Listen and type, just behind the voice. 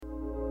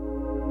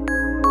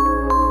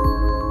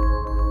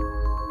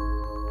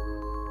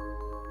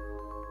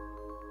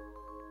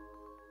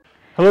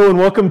Hello and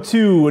welcome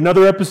to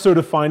another episode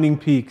of Finding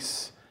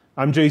Peaks.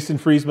 I'm Jason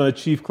Friesma,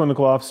 Chief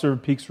Clinical Officer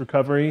of Peaks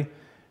Recovery.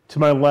 To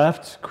my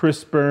left,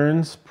 Chris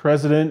Burns,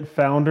 President,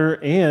 Founder,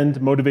 and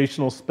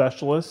Motivational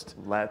Specialist.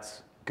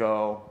 Let's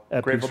go.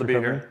 At Grateful Peaks to be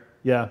Recovery. here.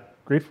 Yeah,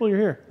 grateful you're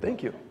here.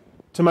 Thank you.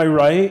 To my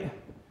right,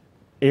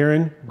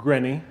 Aaron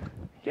Grenny,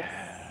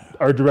 Yes.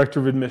 our Director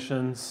of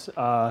Admissions.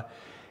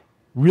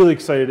 Really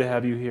excited to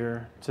have you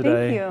here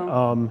today. Thank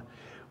you.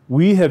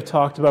 We have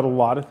talked about a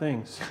lot of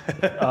things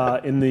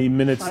in the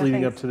minutes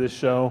leading up to this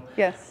show.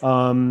 Yes.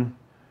 The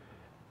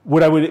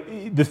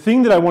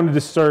thing that I wanted to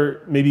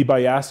start maybe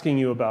by asking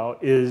you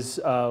about is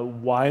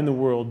why in the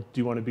world do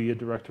you want to be a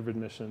Director of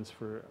Admissions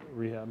for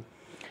rehab?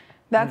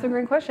 That's a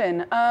great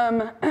question.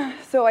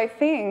 So I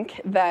think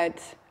that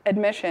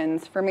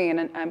admissions for me,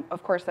 and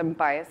of course I'm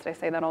biased, I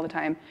say that all the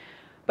time,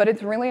 but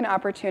it's really an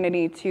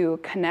opportunity to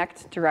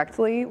connect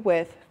directly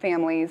with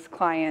families,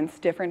 clients,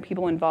 different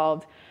people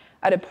involved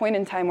at a point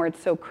in time where it's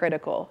so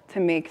critical to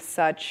make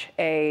such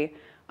a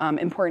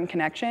important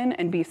connection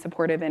and be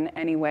supportive in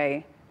any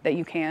way that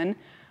you can.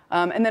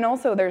 And then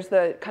also there's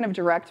the kind of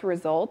direct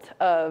result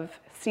of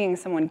seeing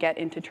someone get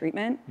into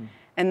treatment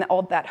and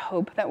all that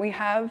hope that we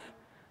have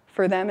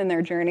for them in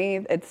their journey.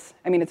 It's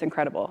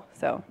incredible.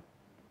 So,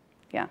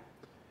 yeah.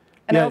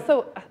 And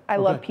Yeah. I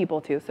love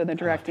people too, so the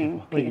directing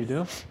piece. Wait, you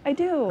do? I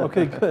do.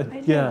 Okay, good. I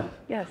do. Yeah.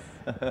 Yes.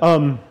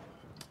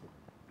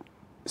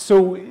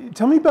 So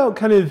tell me about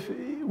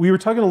we were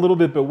talking a little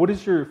bit, but what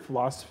is your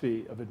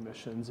philosophy of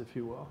admissions, if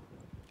you will?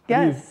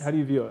 How do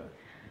you view it?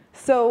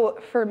 So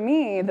for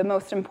me, the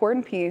most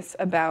important piece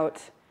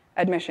about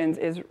admissions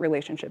is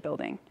relationship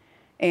building.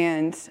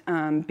 And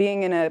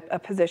being in a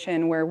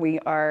position where we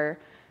are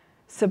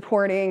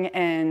supporting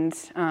and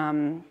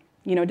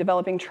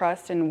developing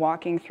trust and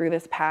walking through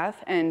this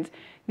path. And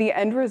the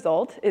end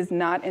result is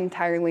not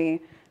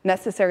entirely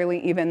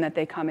necessarily even that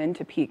they come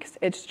into Peaks.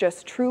 It's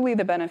just truly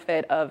the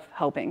benefit of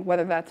helping,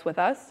 whether that's with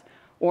us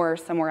or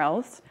somewhere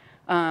else.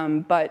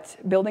 But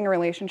building a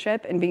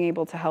relationship and being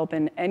able to help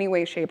in any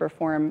way, shape, or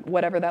form,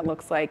 whatever that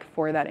looks like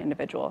for that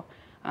individual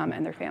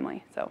and their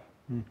family. So,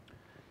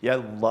 Yeah, I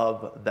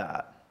love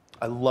that.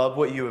 I love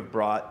what you have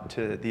brought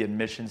to the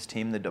admissions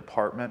team, the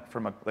department,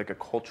 from a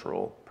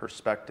cultural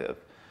perspective.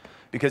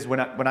 Because when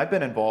I've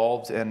been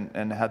involved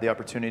and had the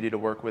opportunity to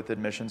work with the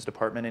admissions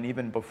department, and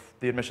even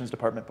the admissions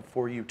department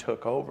before you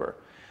took over,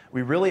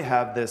 we really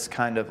have this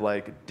kind of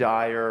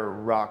dire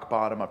rock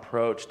bottom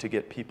approach to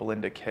get people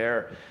into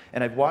care.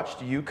 And I've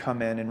watched you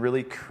come in and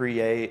really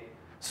create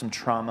some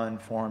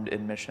trauma-informed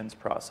admissions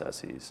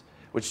processes,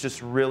 which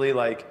just really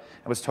I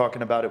was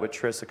talking about it with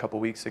Tris a couple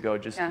weeks ago,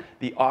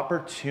 the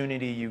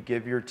opportunity you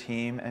give your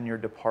team and your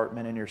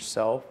department and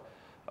yourself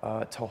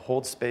to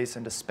hold space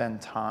and to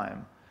spend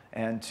time.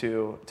 And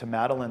to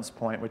Madeline's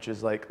point, which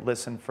is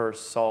listen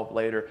first, solve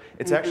later,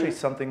 it's actually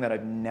something that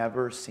I've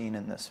never seen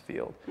in this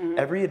field.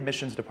 Every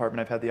admissions department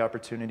I've had the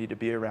opportunity to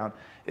be around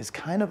is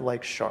kind of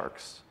like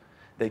sharks.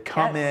 They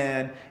come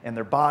in and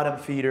they're bottom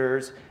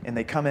feeders, and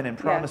they come in and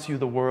promise you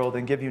the world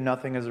and give you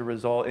nothing as a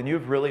result. And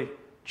you've really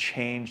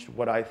changed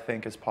what I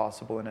think is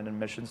possible in an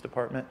admissions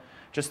department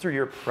just through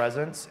your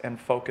presence and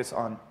focus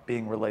on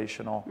being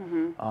relational.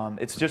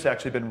 It's just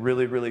actually been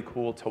really, really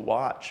cool to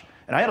watch.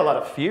 And I had a lot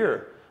of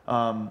fear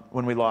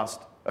when we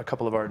lost a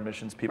couple of our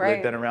admissions people.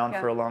 They'd been around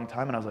for a long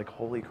time, and I was like,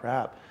 holy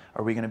crap,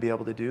 are we going to be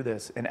able to do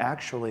this? And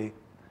actually,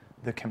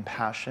 the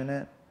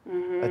compassionate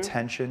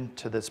attention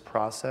to this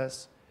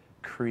process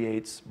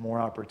creates more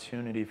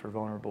opportunity for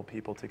vulnerable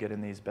people to get in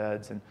these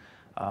beds, and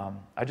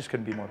I just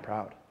couldn't be more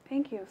proud.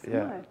 thank you so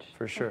much.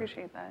 For sure. I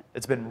appreciate that.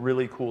 It's been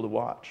really cool to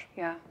watch.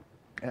 Yeah.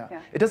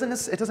 It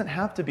doesn't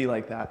have to be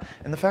like that.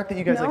 And the fact that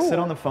you guys sit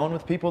on the phone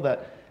with people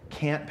that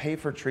can't pay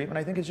for treatment,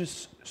 I think is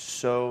just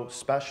so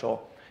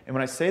special. And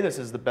when I say this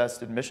is the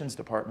best admissions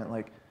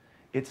department,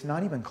 it's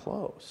not even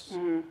close.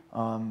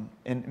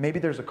 And maybe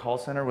there's a call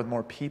center with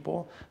more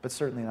people, but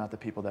certainly not the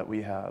people that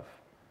we have.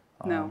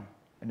 No.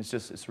 And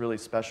it's really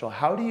special.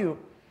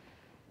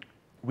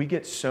 We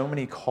get so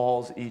many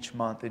calls each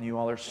month, and you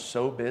all are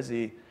so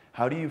busy.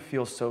 How do you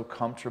feel so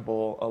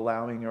comfortable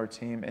allowing your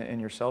team,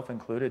 and yourself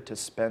included, to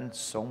spend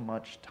so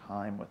much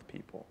time with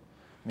people?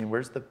 I mean,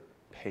 where's the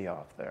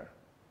payoff there?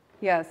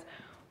 Yes.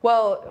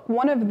 Well,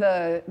 one of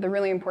the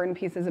really important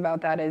pieces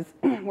about that is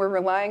we're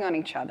relying on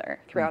each other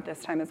throughout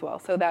this time as well.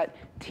 So that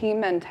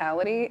team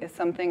mentality is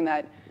something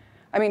that,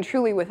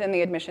 truly within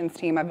the admissions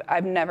team,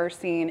 I've never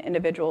seen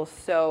individuals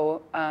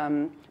so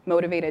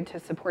motivated to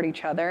support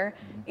each other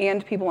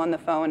and people on the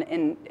phone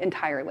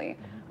entirely.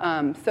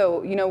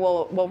 So,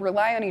 we'll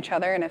rely on each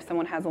other, and if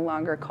someone has a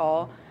longer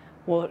call,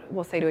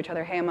 we'll say to each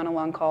other, hey, I'm on a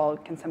long call,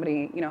 can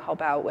somebody,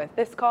 help out with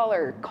this call,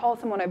 or call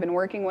someone I've been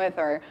working with,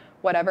 or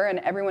whatever, and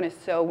everyone is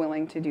so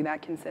willing to do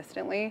that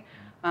consistently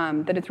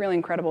that it's really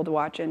incredible to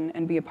watch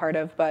and be a part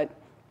of. But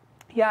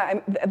yeah,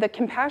 the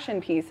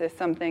compassion piece is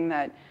something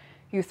that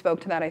you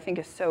spoke to that I think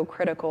is so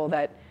critical,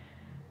 that,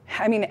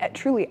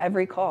 truly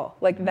every call,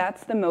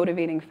 that's the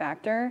motivating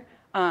factor,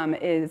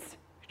 is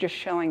just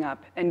showing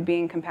up and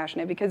being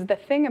compassionate. Because the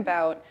thing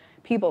about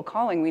people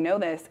calling, we know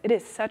this, it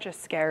is such a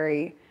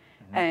scary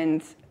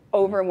and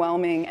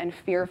overwhelming and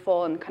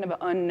fearful and kind of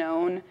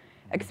unknown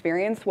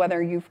experience,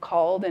 whether you've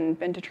called and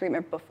been to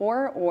treatment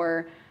before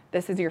or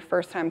this is your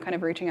first time kind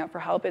of reaching out for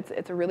help.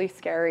 It's a really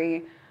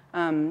scary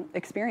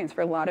experience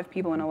for a lot of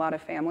people and a lot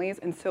of families.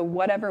 And so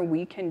whatever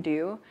we can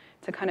do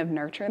to kind of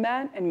nurture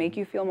that and make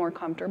you feel more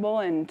comfortable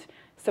and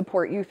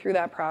support you through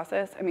that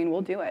process, I mean,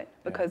 we'll do it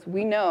because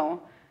we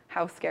know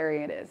how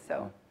scary it is.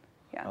 So,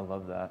 yeah. I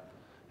love that.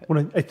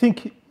 Well, I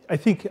think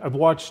I've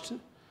watched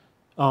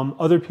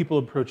other people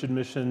approach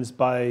admissions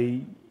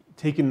by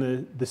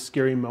taking the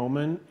scary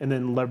moment and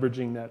then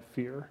leveraging that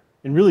fear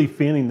and really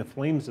fanning the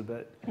flames of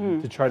it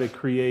to try to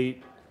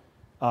create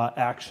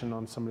action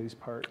on somebody's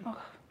part. Oh,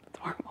 that's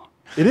horrible.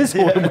 It is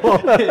horrible.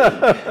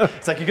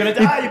 It's like, you're going to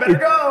die, you better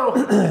go.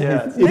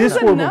 Yeah. There's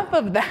enough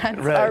of that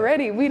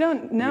already. We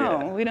don't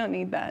know. Yeah. We don't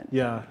need that.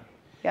 Yeah.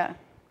 Yeah.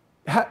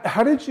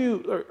 How did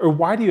you, or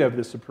why do you have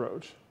this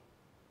approach?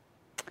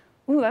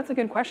 Ooh, that's a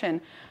good question.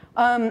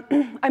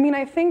 I mean,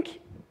 I think,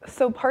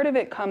 so part of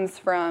it comes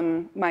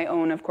from my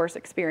own, of course,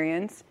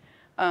 experience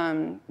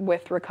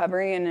with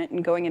recovery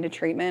and going into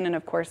treatment. And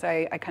of course,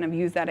 I kind of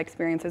use that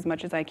experience as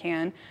much as I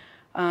can.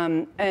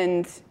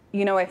 And,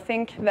 you know, I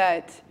think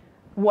that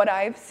what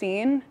I've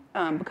seen,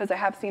 because I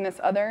have seen this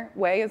other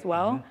way as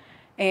well,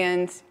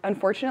 and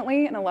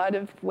unfortunately, in a lot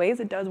of ways,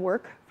 it does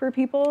work for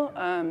people.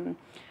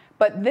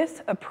 But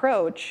this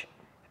approach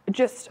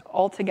just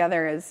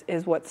altogether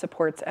is what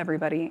supports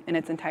everybody in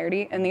its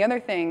entirety. And the other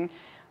thing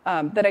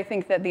that I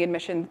think that the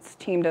admissions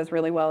team does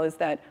really well is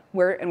that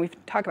and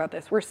we've talked about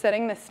this, we're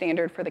setting the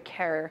standard for the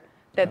care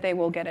that they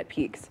will get at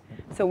Peaks.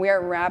 So we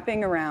are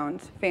wrapping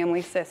around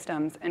family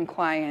systems and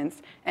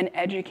clients and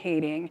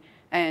educating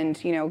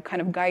and, you know,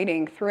 kind of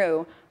guiding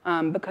through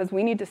because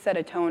we need to set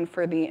a tone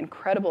for the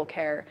incredible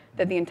care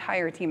that the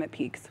entire team at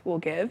Peaks will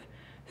give.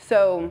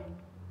 So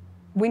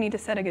we need to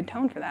set a good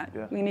tone for that.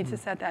 Yeah. We need to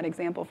set that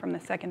example from the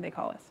second they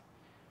call us.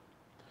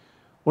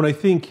 When I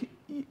think,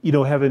 you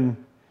know, having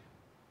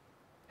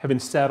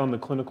sat on the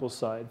clinical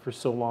side for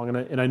so long,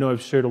 and I know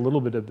I've shared a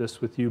little bit of this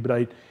with you,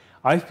 but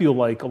I feel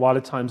like a lot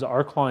of times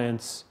our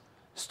clients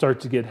start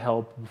to get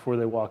help before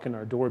they walk in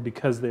our door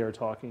because they are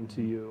talking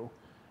to you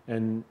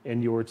and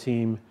your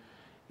team.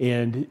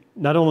 And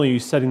not only are you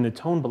setting the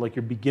tone, but like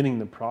you're beginning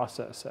the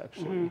process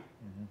actually.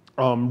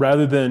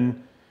 Rather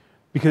than,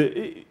 because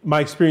my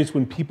experience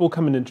when people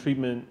come into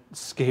treatment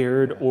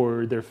scared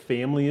or their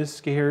family is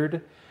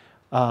scared,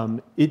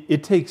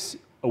 it takes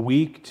a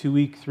week, 2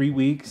 weeks, 3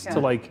 weeks to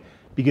like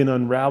begin to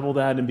unravel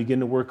that and begin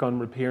to work on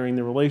repairing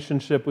the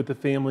relationship with the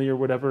family or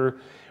whatever.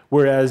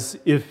 Whereas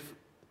if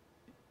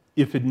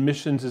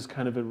admissions is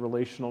kind of a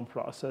relational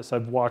process,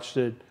 I've watched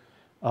it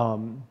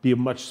be a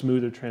much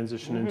smoother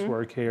transition into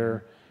our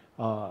care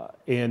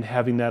and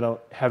having that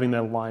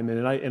alignment.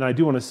 And I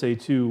do want to say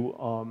too,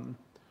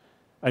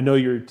 I know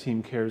your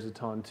team cares a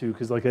ton too,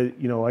 because like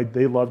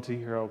they love to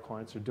hear how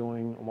clients are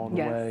doing along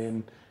the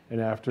way and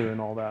after and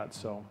all that.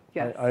 So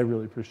I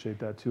really appreciate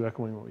that too,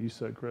 echoing what you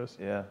said, Chris.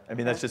 Yeah, I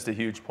mean, that's just a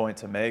huge point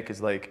to make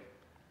is like,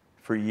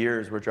 for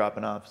years we're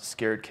dropping off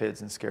scared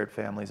kids and scared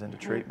families into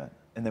treatment.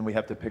 And then we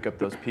have to pick up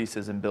those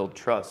pieces and build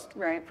trust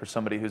for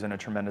somebody who's in a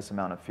tremendous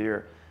amount of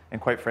fear. And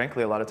quite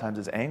frankly, a lot of times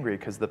is angry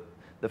because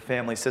the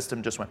family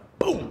system just went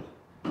boom,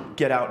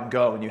 get out and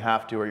go, and you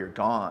have to or you're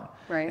gone.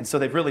 Right. And so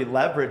they've really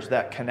leveraged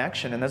that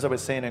connection. And as I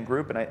was saying in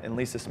group, and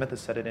Lisa Smith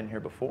has said it in here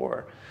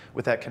before,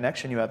 with that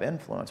connection you have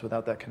influence.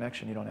 Without that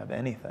connection you don't have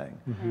anything.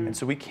 And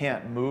so we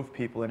can't move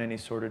people in any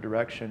sort of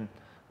direction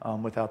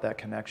without that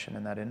connection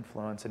and that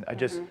influence. And I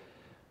just,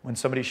 when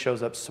somebody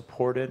shows up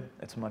supported,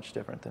 it's much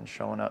different than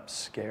showing up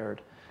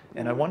scared.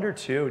 And I wonder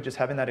too, just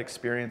having that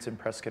experience in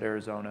Prescott,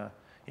 Arizona,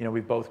 you know,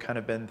 we've both kind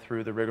of been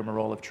through the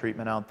rigmarole of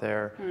treatment out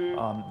there,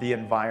 the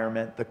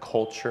environment, the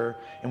culture,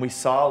 and we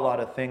saw a lot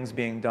of things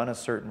being done a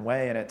certain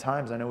way. And at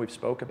times, I know we've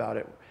spoke about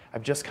it,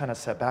 I've just kind of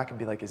sat back and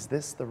be like, is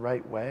this the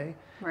right way?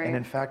 Right. And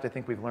in fact, I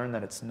think we've learned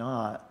that it's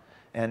not.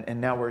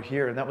 And now we're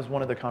here. And that was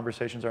one of the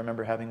conversations I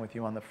remember having with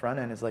you on the front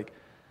end is like,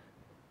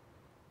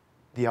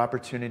 the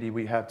opportunity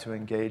we have to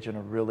engage in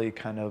a really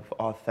kind of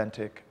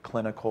authentic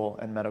clinical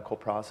and medical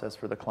process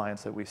for the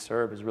clients that we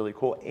serve is really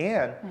cool.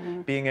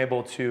 And being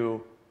able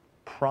to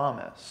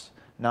promise,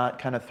 not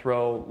kind of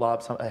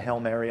lob a Hail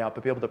Mary out,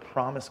 but be able to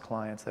promise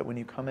clients that when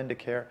you come into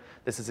care,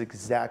 this is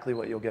exactly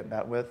what you'll get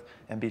met with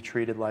and be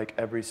treated like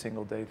every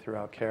single day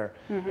throughout care.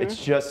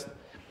 It's just,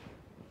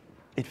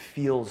 it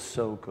feels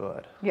so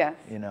good. Yes.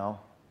 You know?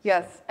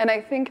 Yes, and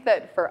I think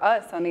that for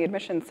us on the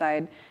admission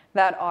side,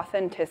 that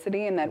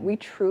authenticity and that we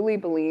truly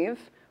believe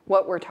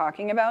what we're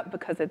talking about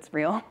because it's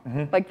real,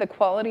 like the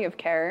quality of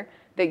care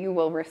that you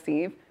will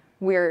receive,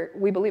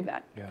 we believe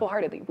that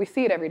full-heartedly. We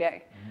see it every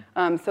day.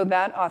 So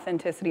that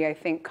authenticity, I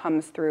think,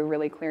 comes through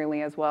really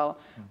clearly as well,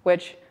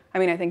 which, I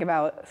mean, I think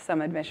about some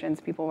admissions,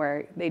 people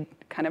where they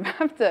kind of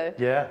have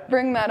to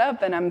bring that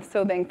up, and I'm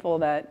so thankful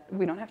that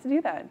we don't have to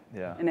do that.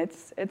 Yeah. And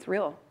it's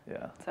real.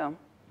 Yeah. So.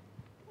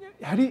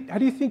 How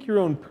do you think your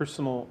own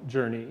personal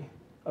journey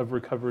of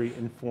recovery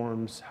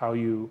informs how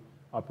you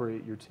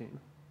operate your team?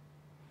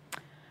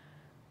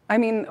 I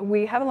mean,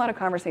 we have a lot of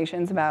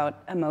conversations about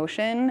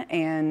emotion,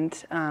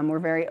 and we're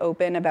very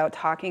open about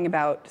talking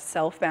about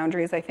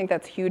self-boundaries. I think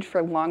that's huge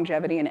for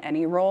longevity in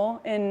any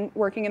role in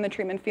working in the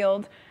treatment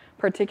field,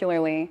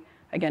 particularly,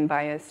 again,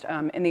 biased,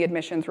 in the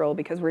admissions role,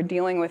 because we're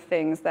dealing with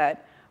things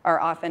that are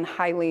often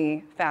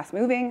highly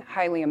fast-moving,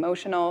 highly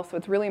emotional. So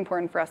it's really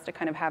important for us to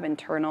kind of have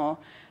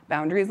internal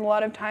boundaries a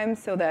lot of times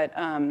so that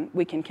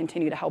we can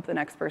continue to help the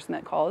next person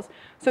that calls.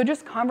 So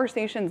just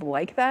conversations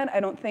like that, I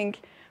don't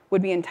think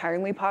would be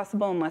entirely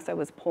possible unless I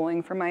was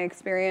pulling from my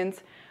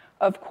experience.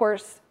 Of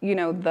course, you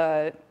know,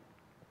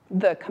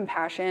 the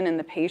compassion and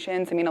the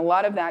patience, I mean, a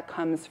lot of that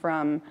comes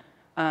from,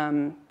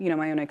 you know,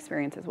 my own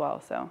experience as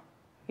well. So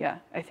yeah,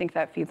 I think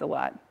that feeds a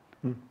lot.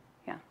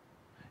 Yeah.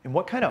 And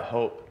what kind of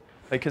hope?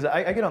 Because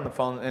I get on the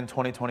phone in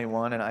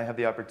 2021 and I have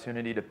the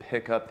opportunity to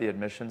pick up the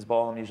admissions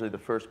ball. I'm usually the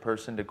first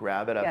person to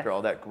grab it after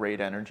all that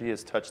great energy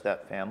has touched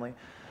that family.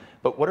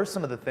 But what are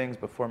some of the things,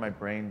 before my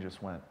brain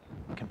just went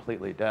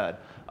completely dead,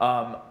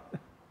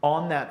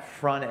 on that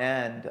front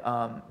end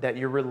that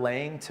you're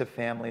relaying to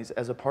families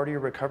as a part of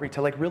your recovery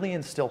to like really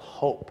instill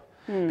hope?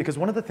 Because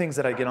one of the things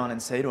that I get on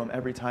and say to them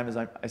every time is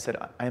I said,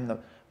 I am the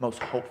most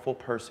hopeful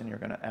person you're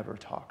going to ever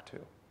talk to.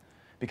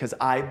 Because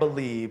I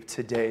believe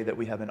today that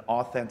we have an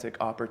authentic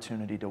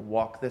opportunity to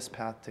walk this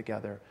path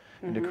together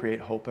and to create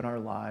hope in our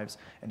lives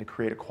and to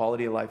create a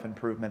quality of life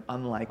improvement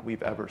unlike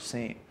we've ever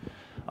seen.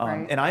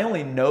 And I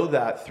only know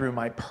that through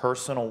my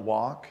personal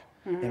walk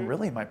and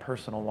really my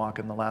personal walk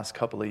in the last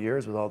couple of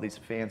years with all these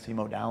fancy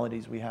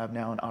modalities we have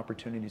now and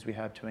opportunities we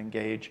have to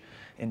engage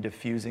in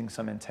diffusing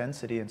some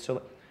intensity. And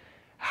so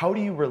how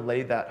do you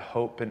relay that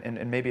hope?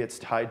 And maybe it's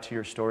tied to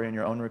your story and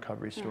your own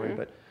recovery story,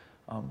 but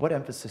what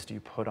emphasis do you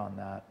put on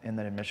that in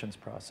the admissions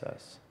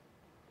process?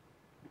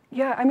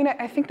 Yeah, I mean,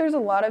 I think there's a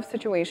lot of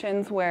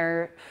situations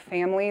where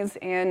families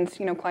and,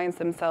 you know, clients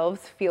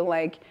themselves feel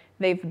like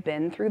they've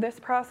been through this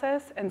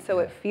process, and so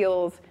it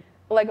feels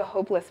like a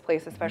hopeless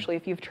place, especially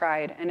if you've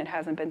tried and it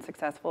hasn't been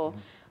successful.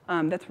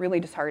 That's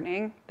really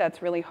disheartening.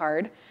 That's really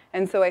hard.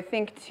 And so I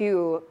think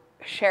to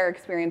share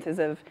experiences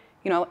of,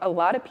 you know, a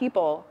lot of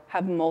people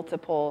have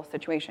multiple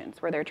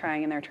situations where they're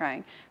trying and they're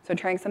trying. So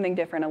trying something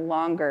different, a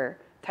longer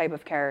type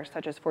of care,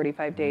 such as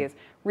 45 days,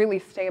 really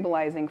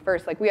stabilizing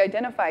first. Like we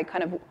identify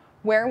kind of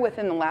where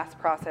within the last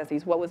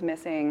processes, what was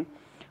missing,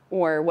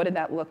 or what did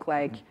that look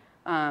like,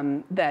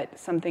 that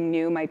something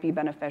new might be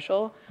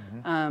beneficial.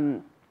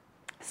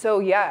 So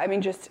yeah, I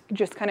mean,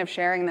 just kind of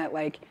sharing that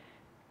like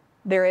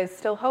there is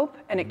still hope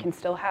and it can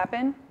still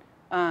happen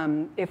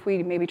if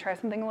we maybe try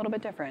something a little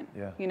bit different,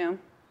 you know?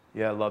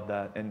 Yeah, I love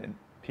that. And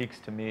Peaks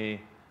to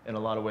me, in a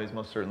lot of ways,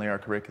 most certainly our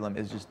curriculum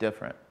is just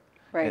different.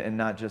 Right. And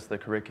not just the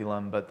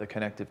curriculum, but the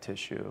connective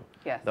tissue,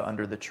 the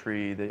under the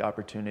tree, the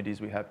opportunities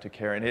we have to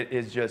care. And it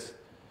is just,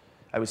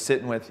 I was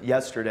sitting with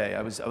yesterday,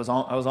 I was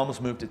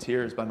almost moved to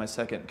tears by my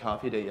second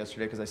coffee date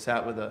yesterday because I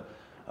sat with a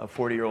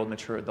 40-year-old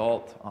mature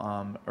adult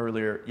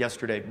earlier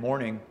yesterday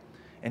morning.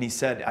 And he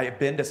said, I have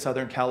been to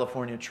Southern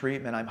California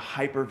treatment. I'm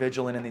hyper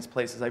vigilant in these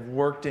places. I've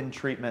worked in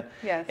treatment.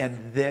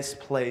 And this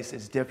place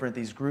is different.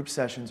 These group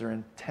sessions are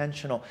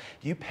intentional.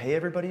 Do you pay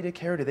everybody to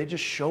care? Do they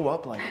just show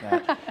up like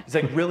that? He's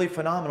like, really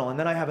phenomenal. And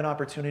then I have an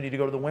opportunity to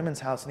go to the women's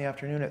house in the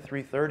afternoon at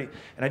 3:30.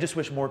 And I just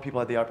wish more people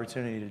had the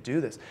opportunity to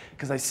do this.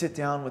 Because I sit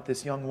down with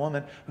this young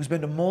woman who's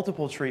been to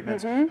multiple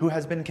treatments, who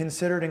has been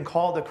considered and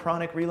called a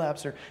chronic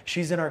relapser.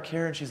 She's in our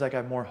care and she's like, I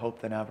have more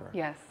hope than ever.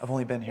 I've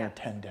only been here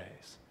 10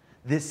 days.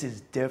 This is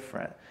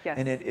different,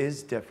 and it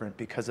is different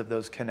because of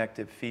those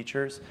connective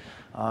features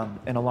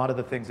and a lot of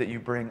the things that you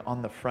bring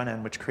on the front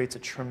end, which creates a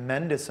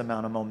tremendous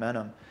amount of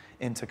momentum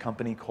into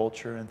company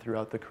culture and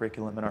throughout the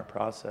curriculum in our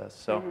process.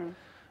 So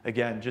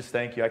again, just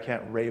thank you. I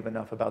can't rave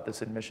enough about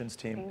this admissions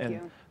team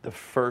and the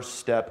first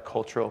step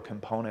cultural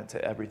component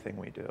to everything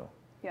we do.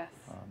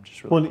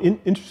 Just really well,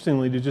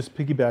 interestingly, to just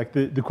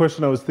piggyback, the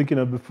question I was thinking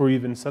of before you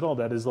even said all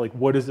that is like,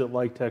 what is it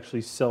like to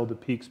actually sell the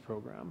Peaks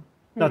program?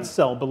 Not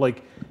sell, but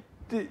like,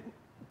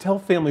 tell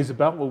families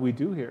about what we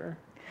do here.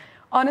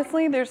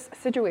 Honestly, there's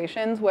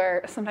situations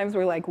where sometimes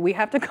we're like, we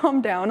have to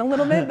calm down a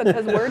little bit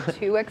because we're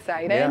too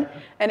excited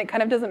and it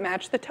kind of doesn't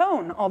match the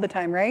tone all the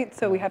time, right?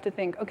 So we have to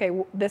think, okay,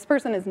 this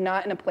person is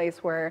not in a place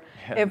where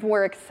if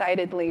we're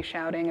excitedly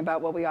shouting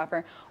about what we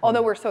offer,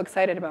 although we're so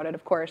excited about it,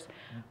 of course.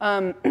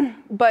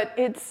 But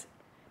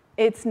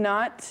it's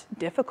not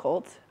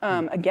difficult,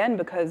 again,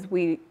 because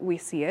we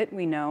see it,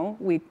 we know,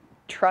 we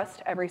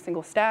trust every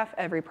single staff,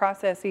 every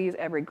processes,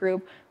 every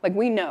group. Like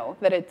we know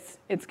that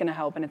it's going to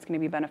help and it's going to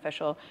be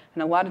beneficial.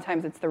 And a lot of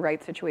times it's the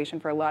right situation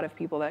for a lot of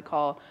people that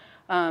call.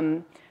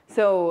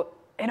 So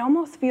it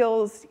almost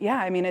feels,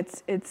 I mean,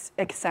 it's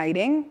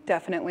exciting,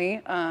 definitely,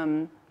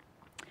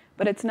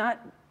 but it's not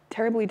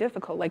terribly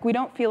difficult. Like we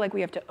don't feel like we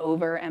have to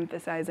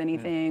overemphasize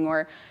anything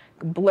or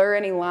blur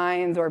any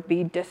lines or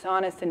be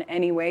dishonest in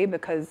any way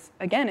because,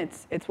 again,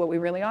 it's what we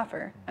really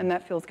offer, and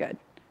that feels good,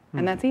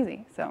 and that's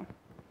easy. So.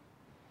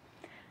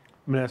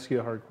 I'm going to ask you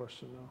a hard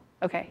question,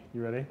 though. Okay.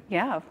 You ready?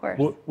 Yeah, of course.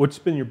 What's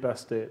been your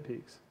best day at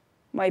Peaks?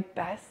 My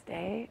best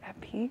day at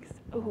Peaks?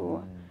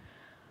 Ooh.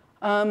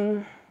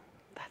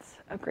 That's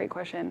a great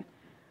question.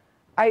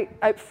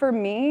 For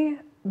me,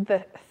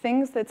 the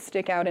things that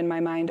stick out in my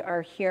mind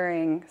are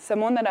hearing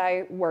someone that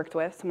I worked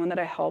with, someone that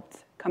I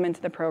helped come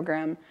into the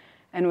program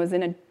and was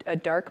in a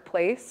dark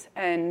place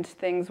and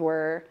things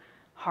were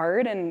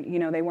hard and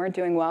they weren't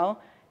doing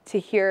well, to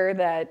hear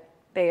that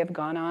they have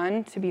gone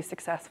on to be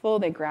successful,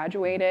 they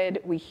graduated,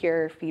 we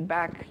hear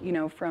feedback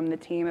from the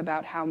team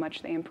about how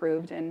much they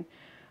improved and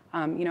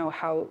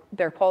how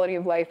their quality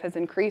of life has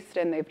increased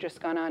and they've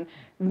just gone on.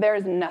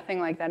 There's nothing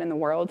like that in the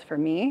world for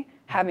me,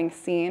 having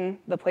seen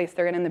the place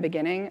they're in the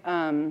beginning.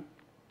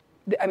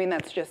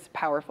 That's just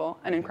powerful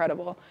and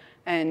incredible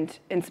and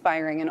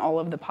inspiring in all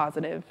of the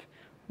positive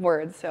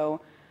words.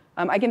 So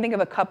I can think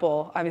of a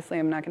couple, obviously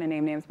I'm not going to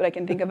name names, but I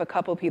can think of a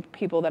couple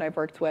people that I've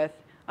worked with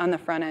on the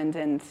front end,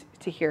 and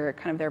to hear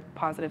kind of their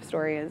positive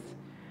story is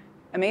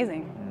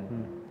amazing.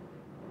 Mm-hmm.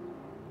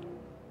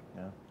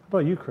 How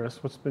about you,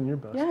 Chris? What's been your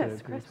best day at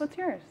Yes, Chris, Peaks? what's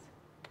yours?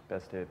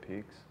 Best day at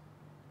Peaks?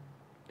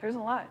 There's a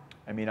lot.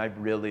 I mean, I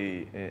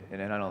really,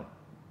 and I don't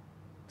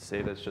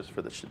say this just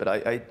for the but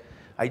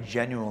I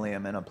genuinely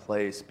am in a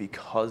place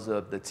because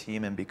of the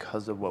team and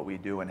because of what we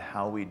do and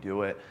how we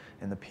do it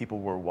and the people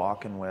we're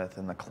walking with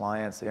and the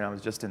clients. I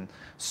was just in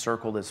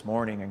Circle this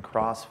morning in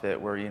CrossFit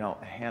where,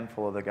 a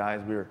handful of the guys,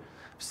 I've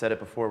said it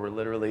before, we're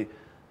literally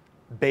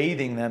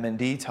bathing them in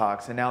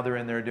detox, and now they're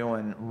in there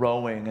doing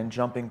rowing and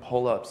jumping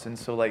pull-ups. And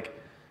so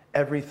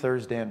every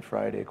Thursday and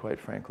Friday, quite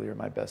frankly, are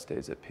my best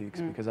days at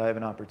Peaks because I have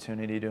an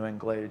opportunity to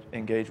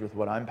engage with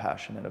what I'm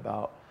passionate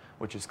about,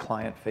 which is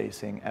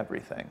client-facing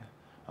everything.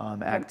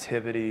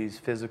 Activities,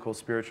 physical,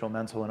 spiritual,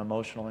 mental, and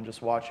emotional, and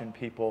just watching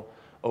people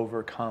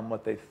overcome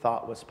what they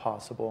thought was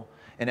possible.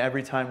 And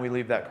every time we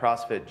leave that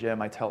CrossFit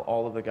gym, I tell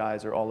all of the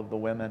guys or all of the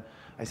women,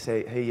 I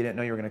say, hey, you didn't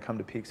know you were going to come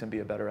to Peaks and be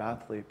a better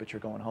athlete, but you're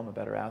going home a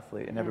better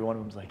athlete. And every one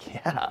of them's like,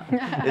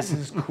 yeah, this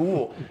is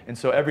cool. And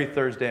so every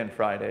Thursday and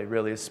Friday,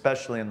 really,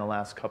 especially in the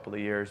last couple of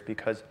years,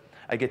 because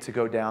I get to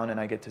go down and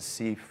I get to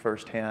see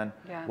firsthand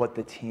what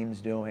the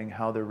team's doing,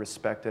 how they're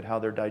respected, how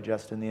they're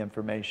digesting the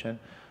information.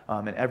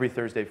 And every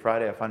Thursday,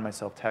 Friday, I find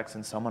myself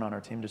texting someone on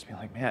our team just being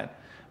like, man,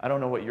 I don't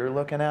know what you're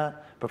looking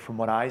at, but from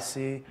what I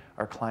see,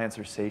 our clients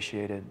are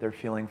satiated. They're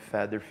feeling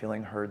fed, they're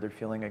feeling heard, they're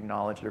feeling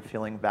acknowledged, they're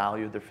feeling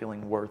valued, they're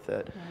feeling worth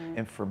it. Mm-hmm.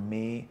 And for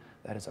me,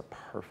 that is a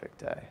perfect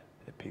day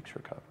at Peaks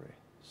Recovery.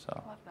 So,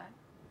 I love that.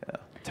 Yeah.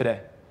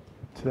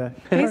 Today.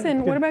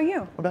 Jason, what about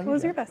you? What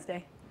was you? your best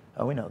day?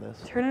 Oh, we know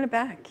this. Turning it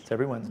back. It's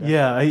every Wednesday.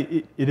 Yeah,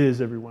 it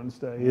is every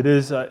Wednesday. It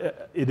is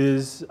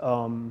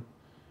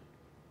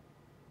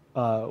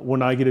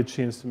when I get a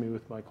chance to meet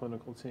with my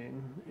clinical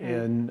team.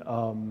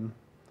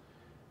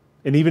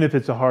 And even if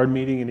it's a hard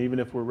meeting, and even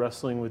if we're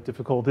wrestling with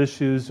difficult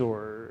issues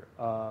or,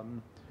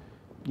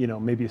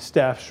 maybe a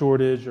staff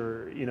shortage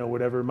or,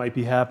 whatever might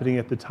be happening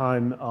at the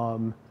time,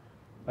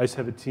 I just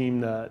have a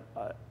team that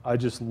I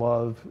just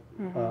love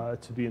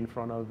to be in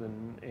front of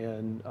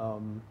and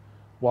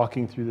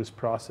walking through this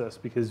process,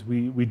 because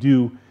we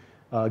do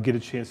get a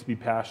chance to be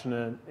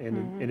passionate,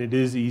 and it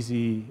is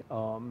easy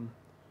to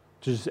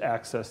just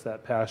access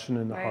that passion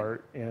in the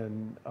heart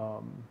and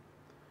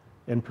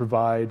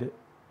provide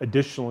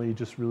additionally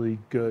just really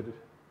good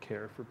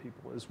care for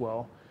people as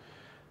well.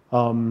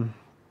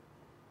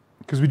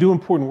 Because we do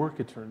important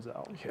work, it turns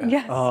out.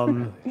 Yes.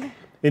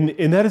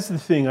 And that is the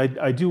thing. I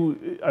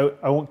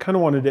kind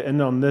of wanted to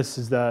end on this,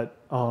 is that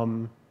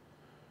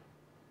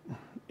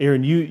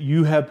Aaron,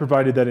 you have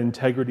provided that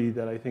integrity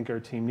that I think our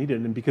team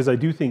needed, and because I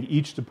do think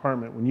each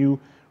department, when you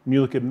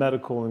look at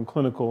medical and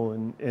clinical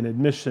and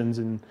admissions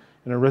and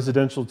our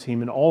residential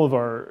team and all of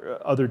our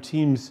other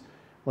teams,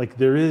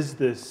 there is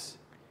this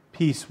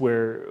piece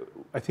where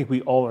I think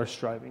we all are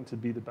striving to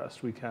be the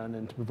best we can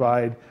and to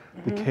provide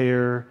the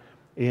care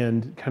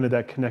and kind of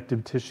that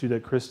connective tissue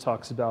that Chris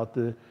talks about,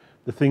 the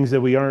things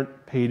that we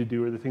aren't paid to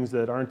do or the things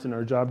that aren't in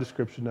our job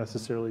description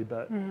necessarily,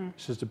 but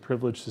it's just a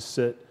privilege to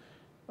sit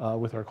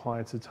with our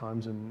clients at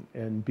times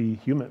and be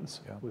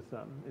humans with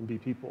them and be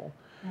people.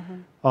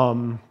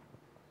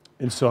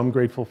 And so I'm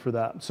grateful for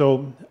that.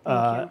 So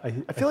I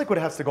feel like what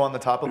has to go on the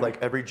top of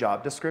every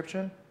job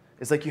description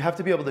is you have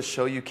to be able to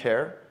show you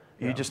care.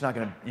 You're just not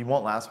you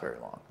won't last very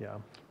long. Yeah.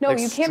 No,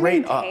 you can't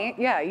maintain.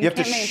 Yeah, you have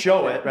to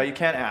show it, right? You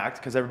can't act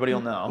because everybody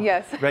will know.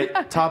 Yes. Right.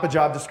 Top of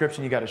job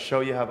description, you got to show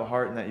you have a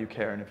heart and that you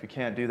care. And if you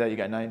can't do that, you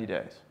got 90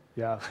 days.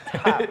 Yeah.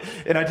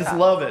 And I just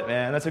love it,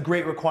 man. That's a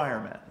great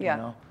requirement. Yeah.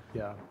 You know?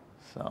 Yeah.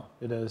 So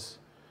it is.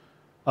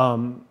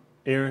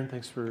 Aaron,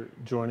 thanks for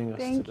joining us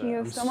Thank today.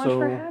 you so much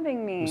for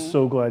having me. I'm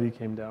so glad you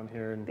came down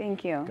here and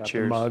Thank you. got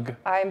Cheers. the mug.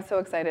 I'm so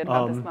excited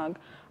about this mug.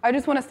 I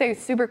just want to say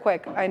super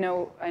quick. I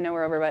know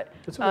we're over, but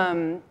It's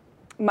okay.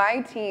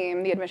 my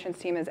team, the admissions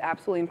team, is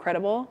absolutely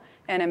incredible,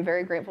 and I'm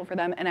very grateful for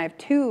them. And I have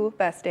 2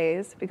 best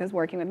days because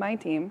working with my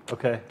team.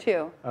 Okay.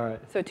 2. All right.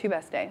 So 2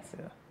 best days.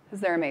 Yeah. Because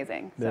they're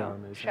amazing. They So are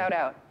amazing. shout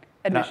out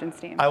admissions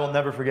team. I will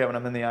never forget when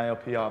I'm in the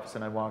IOP office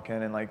and I walk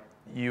in and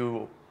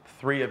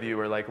 3 of you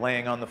are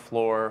laying on the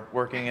floor,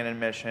 working in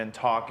admission,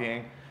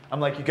 talking, I'm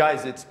like, you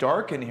guys, it's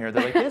dark in here.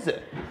 They're like, is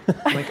it?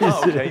 I'm like,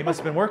 oh, okay, you must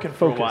have been working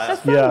for a while.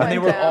 Focus. sun Yeah. went And they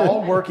were down.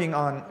 all working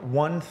on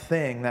one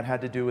thing that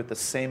had to do with the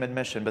same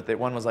admission, but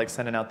one was like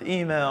sending out the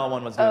email,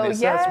 one was doing Oh, the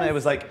assessment. yes. It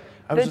was like,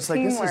 I was The just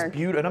like, this is teamwork.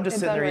 beautiful. And I'm just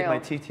It's sitting there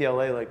unreal. eating my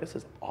TTLA like, this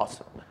is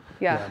awesome.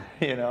 Yeah.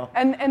 You know?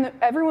 And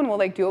everyone will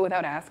like do it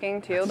without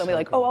asking too. They'll be so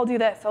like, cool. "Oh, I'll do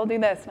this. I'll do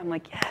this." And I'm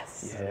like,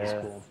 "Yes." That's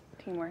cool.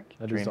 Teamwork.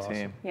 That Dream is awesome.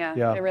 team. Yeah,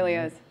 Yeah. it really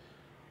is.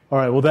 All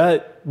right. Well,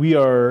 we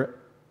are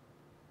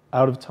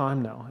out of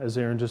time now, as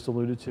Aaron just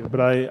alluded to. But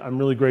I'm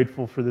really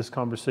grateful for this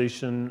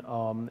conversation.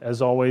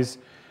 As always,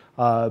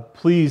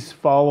 please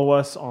follow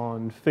us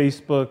on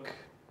Facebook,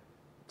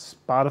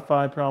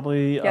 Spotify,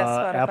 probably, Yes,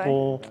 Spotify.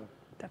 Apple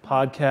Definitely.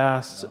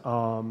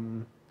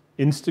 Podcasts,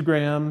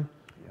 Instagram,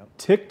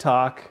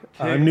 TikTok.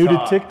 I'm new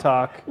to TikTok.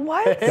 TikTok.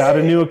 What? Got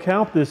a new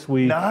account this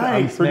week.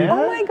 Nice, I'm pretty, man.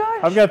 Oh my gosh.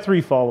 I've got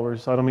 3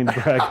 followers, so I don't mean to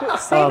brag.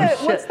 Say that.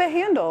 What's the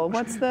handle?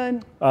 What's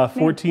the?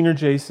 14er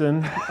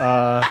Jason.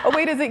 Oh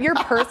wait, is it your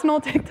personal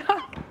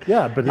TikTok?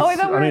 Yeah, but it's, Oh, I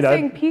thought we were mean,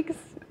 saying Peaks.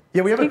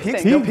 Yeah, we have a Peaks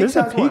Peaks. thing. No, There's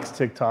a has one. Peaks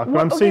TikTok, but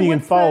Well, I'm okay, saying you can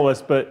what's follow the-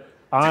 us, but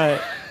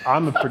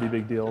I'm a pretty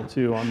big deal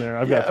too on there.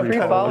 I've got Yeah, 3 Three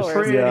followers. followers.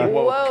 Pretty Yeah.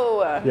 woke.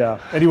 Whoa. Yeah.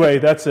 Anyway,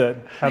 that's it.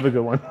 Have a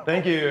good one.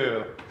 Thank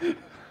you.